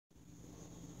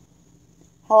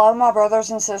Hello, my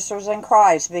brothers and sisters in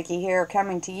Christ. Vicki here,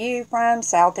 coming to you from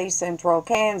Southeast Central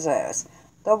Kansas.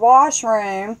 The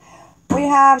washroom. We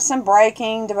have some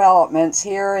breaking developments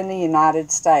here in the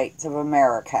United States of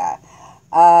America.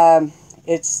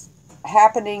 It's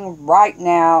happening right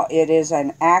now. It is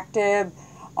an active,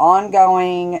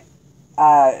 ongoing,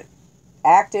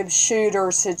 active shooter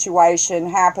situation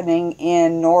happening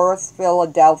in North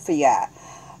Philadelphia,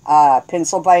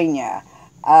 Pennsylvania.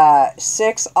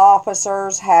 6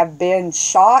 officers have been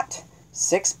shot.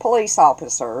 6 police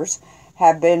officers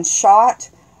have been shot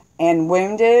and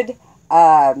wounded.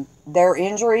 Their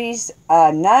injuries,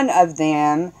 none of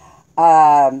them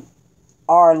are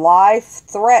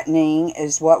life-threatening,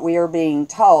 is what we are being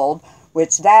told,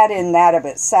 which that in that of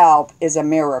itself is a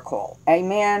miracle.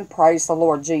 Amen. Praise the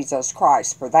Lord Jesus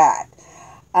Christ for that.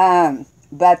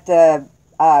 But the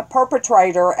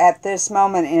perpetrator at this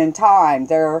moment in time,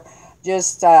 there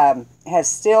just has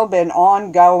still been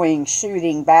ongoing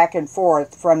shooting back and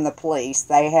forth from the police.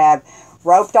 They have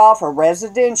roped off a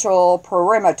residential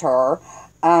perimeter.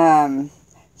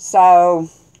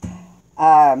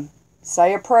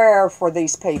 Say a prayer for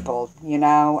these people. You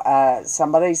know,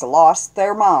 somebody's lost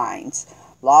their minds,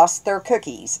 lost their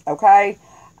cookies, okay?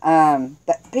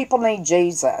 People need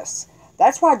Jesus.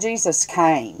 That's why Jesus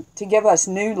came, to give us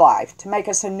new life, to make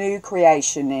us a new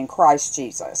creation in Christ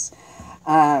Jesus.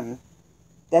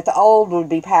 That the old would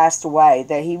be passed away,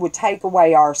 that he would take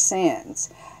away our sins.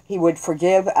 He would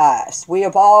forgive us. We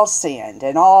have all sinned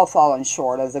and all fallen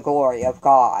short of the glory of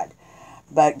God.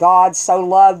 But God so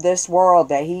loved this world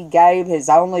that he gave his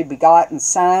only begotten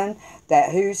Son,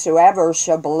 that whosoever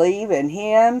shall believe in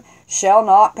him shall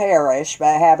not perish,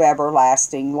 but have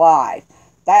everlasting life.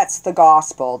 That's the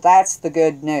gospel. That's the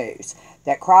good news.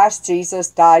 That Christ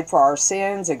Jesus died for our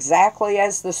sins exactly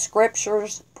as the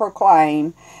scriptures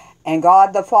proclaim, and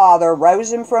God the Father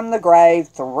rose him from the grave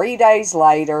 3 days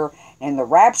later, and the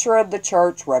rapture of the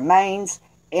church remains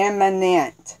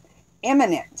imminent.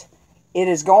 Imminent. It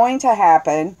is going to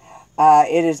happen.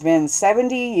 It has been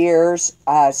 70 years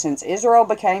since Israel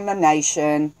became a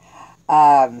nation.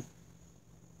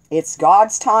 It's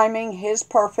God's timing, his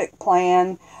perfect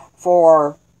plan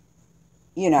for,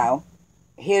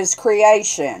 his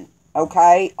creation.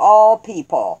 Okay? All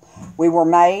people. We were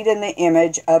made in the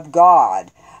image of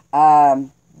God.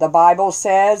 The Bible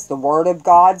says, the Word of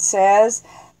God says,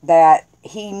 that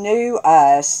he knew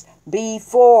us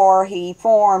before he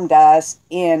formed us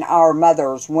in our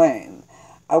mother's womb.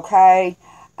 Okay?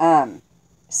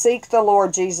 Seek the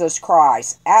Lord Jesus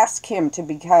Christ. Ask him to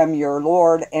become your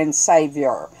Lord and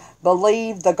Savior.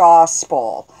 Believe the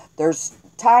gospel.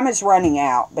 Time is running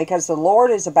out, because the Lord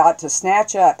is about to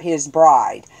snatch up his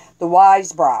bride, the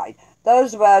wise bride.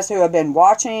 Those of us who have been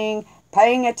watching,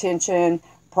 paying attention,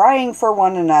 praying for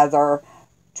one another,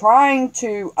 trying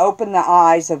to open the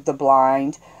eyes of the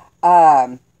blind,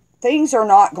 things are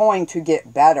not going to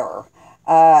get better.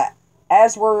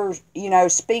 As we're,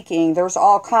 speaking, there's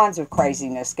all kinds of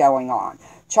craziness going on.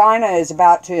 China is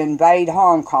about to invade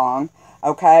Hong Kong,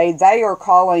 okay? They are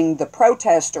calling the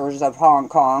protesters of Hong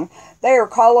Kong, they are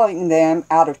calling them,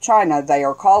 out of China, they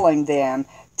are calling them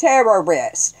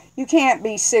terrorists. You can't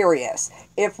be serious.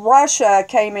 If Russia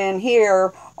came in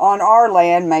here on our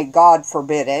land, may God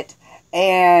forbid it,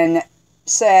 and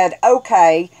said,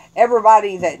 okay,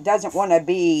 everybody that doesn't want to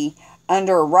be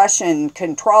under Russian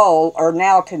control are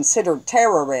now considered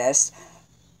terrorists,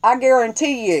 I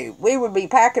guarantee you, we would be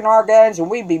packing our guns and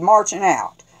we'd be marching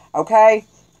out, okay?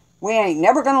 We ain't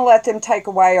never going to let them take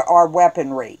away our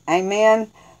weaponry.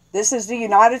 Amen? This is the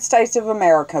United States of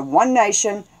America, one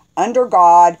nation, under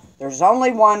God. There's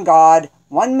only one God,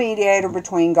 one mediator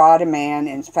between God and man,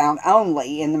 and it's found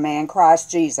only in the man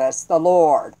Christ Jesus, the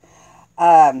Lord.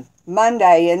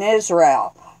 Monday in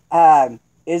Israel,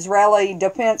 Israeli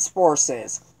Defense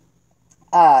Forces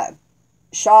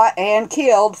shot and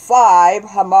killed 5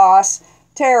 Hamas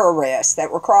terrorists that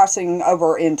were crossing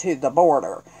over into the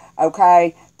border.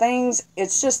 Okay?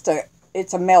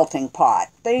 It's a melting pot.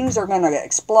 Things are going to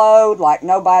explode like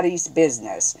nobody's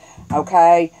business.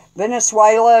 Okay?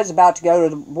 Venezuela is about to go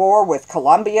to war with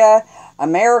Colombia.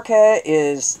 America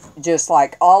is just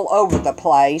like all over the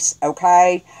place.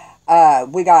 Okay?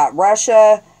 We got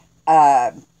Russia.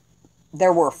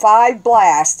 There were 5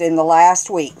 blasts in the last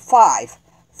week. 5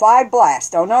 blasts.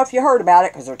 Don't know if you heard about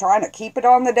it, because they're trying to keep it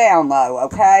on the down low,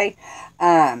 okay?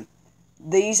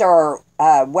 These are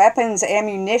weapons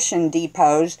ammunition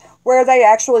depots where they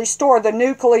actually store the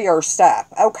nuclear stuff,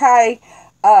 okay?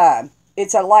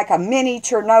 It's like a mini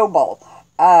Chernobyl.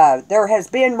 There has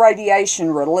been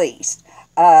radiation released.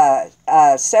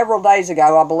 Several days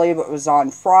ago, I believe it was on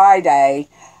Friday,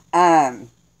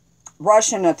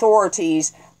 Russian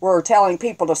authorities were telling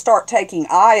people to start taking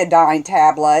iodine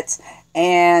tablets,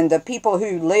 and the people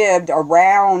who lived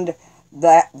around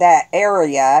that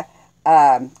area,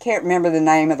 can't remember the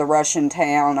name of the Russian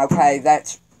town, okay,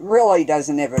 that's really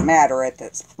doesn't even matter at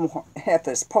this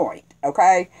point,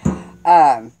 okay,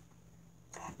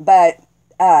 but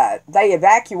they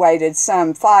evacuated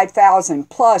some 5,000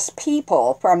 plus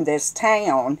people from this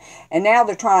town, and now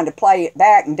they're trying to play it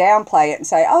back and downplay it and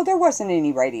say, oh, there wasn't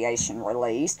any radiation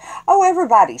released. Oh,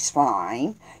 everybody's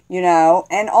fine, you know.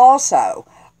 And also,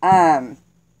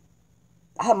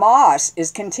 Hamas is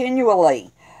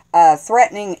continually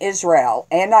threatening Israel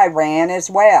and Iran as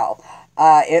well.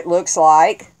 It looks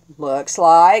like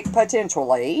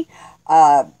potentially,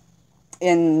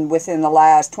 within the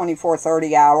last 24,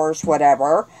 30 hours,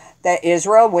 whatever, that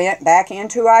Israel went back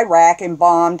into Iraq and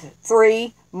bombed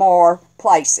 3 more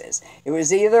places. It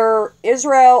was either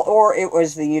Israel or it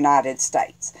was the United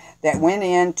States that went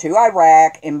into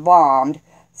Iraq and bombed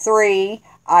 3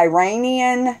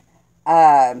 Iranian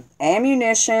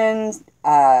ammunition,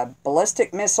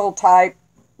 ballistic missile type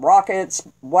rockets,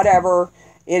 whatever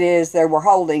it is they were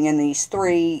holding in these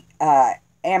 3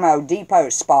 ammo depot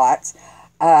spots.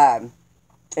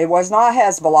 It was not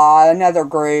Hezbollah, another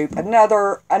group,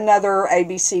 another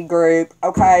ABC group,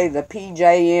 okay, the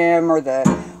PJM or the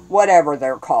whatever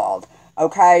they're called,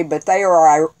 okay, but they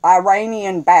are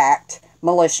Iranian-backed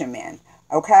militiamen,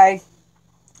 okay.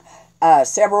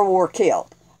 Several were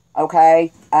killed,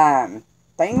 okay.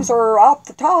 Things are off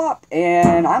the top,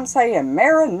 and I'm saying,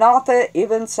 Maranatha,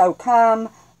 even so come,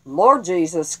 Lord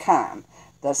Jesus, come.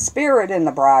 The Spirit and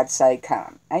the bride say,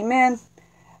 come. Amen.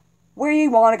 We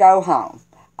want to go home.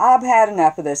 I've had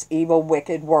enough of this evil,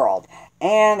 wicked world.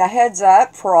 And a heads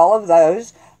up for all of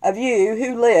those of you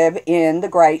who live in the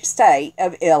great state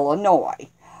of Illinois.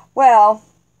 Well,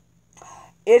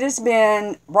 it has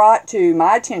been brought to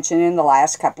my attention in the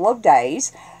last couple of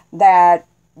days that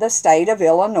the state of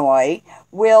Illinois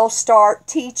will start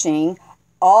teaching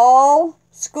all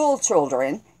school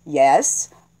children, yes,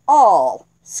 all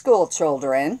school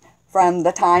children, from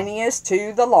the tiniest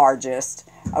to the largest,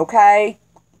 okay,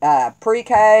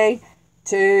 pre-K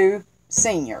to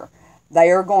senior. They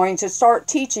are going to start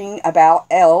teaching about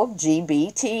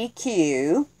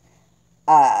LGBTQ,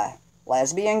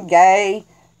 lesbian, gay,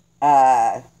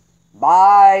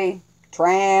 bi,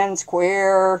 trans,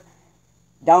 queer,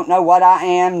 don't know what I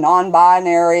am,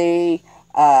 non-binary,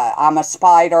 I'm a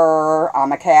spider,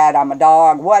 I'm a cat, I'm a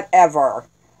dog, whatever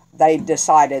they've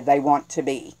decided they want to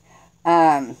be.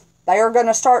 They are going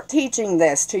to start teaching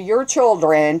this to your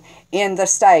children in the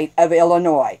state of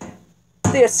Illinois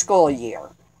this school year.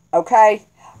 Okay?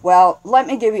 Well, let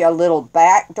me give you a little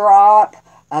backdrop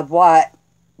of what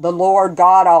the Lord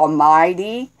God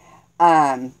Almighty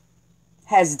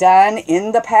has done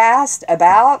in the past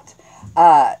about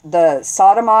the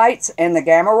Sodomites and the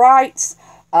Gomorrites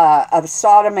of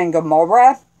Sodom and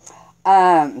Gomorrah.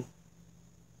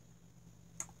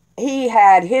 He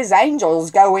had his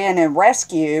angels go in and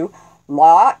rescue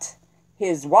Lot,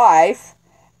 his wife,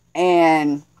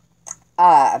 and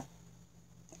out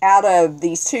of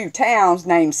these 2 towns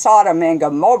named Sodom and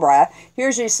Gomorrah.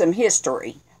 Here's you some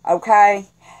history, okay?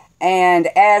 And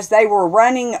as they were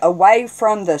running away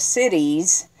from the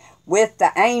cities with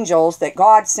the angels that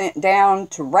God sent down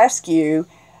to rescue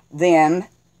them,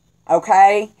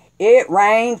 okay, it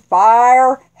rained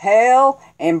fire, hell,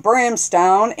 and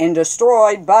brimstone and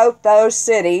destroyed both those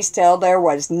cities till there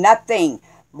was nothing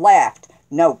left.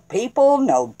 No people,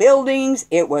 no buildings.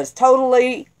 It was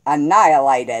totally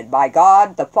annihilated by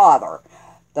God the Father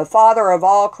of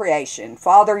all creation,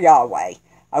 Father Yahweh.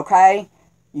 Okay?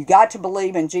 You got to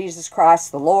believe in Jesus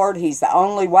Christ the Lord. He's the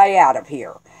only way out of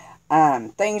here.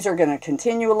 Things are going to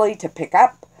continually to pick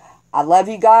up. I love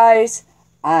you guys.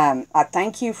 I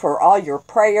thank you for all your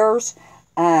prayers.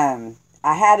 I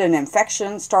had an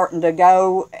infection starting to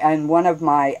go in one of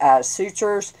my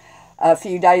sutures a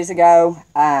few days ago.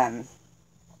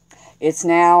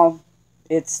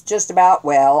 It's just about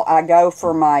well. I go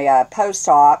for my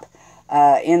post-op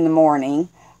in the morning.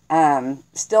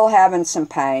 Still having some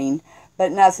pain,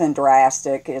 but nothing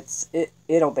drastic.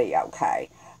 It'll be okay.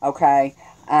 Okay?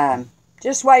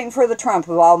 Just waiting for the trump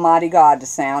of Almighty God to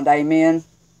sound. Amen.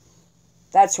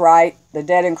 That's right. The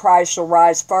dead in Christ shall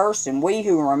rise first, and we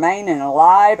who remain and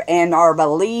alive and are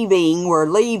believing we're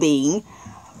leaving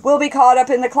will be caught up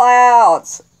in the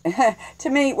clouds to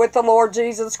meet with the Lord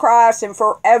Jesus Christ, and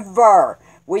forever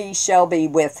we shall be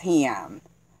with Him.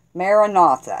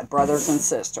 Maranatha, brothers and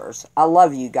sisters. I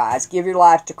love you guys. Give your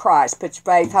life to Christ. Put your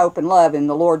faith, hope, and love in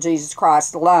the Lord Jesus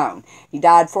Christ alone. He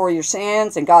died for your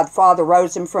sins, and God the Father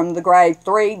rose Him from the grave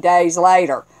 3 days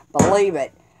later. Believe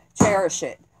it. Cherish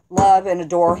it. Love and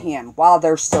adore Him while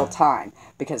there's still time,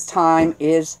 because time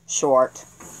is short.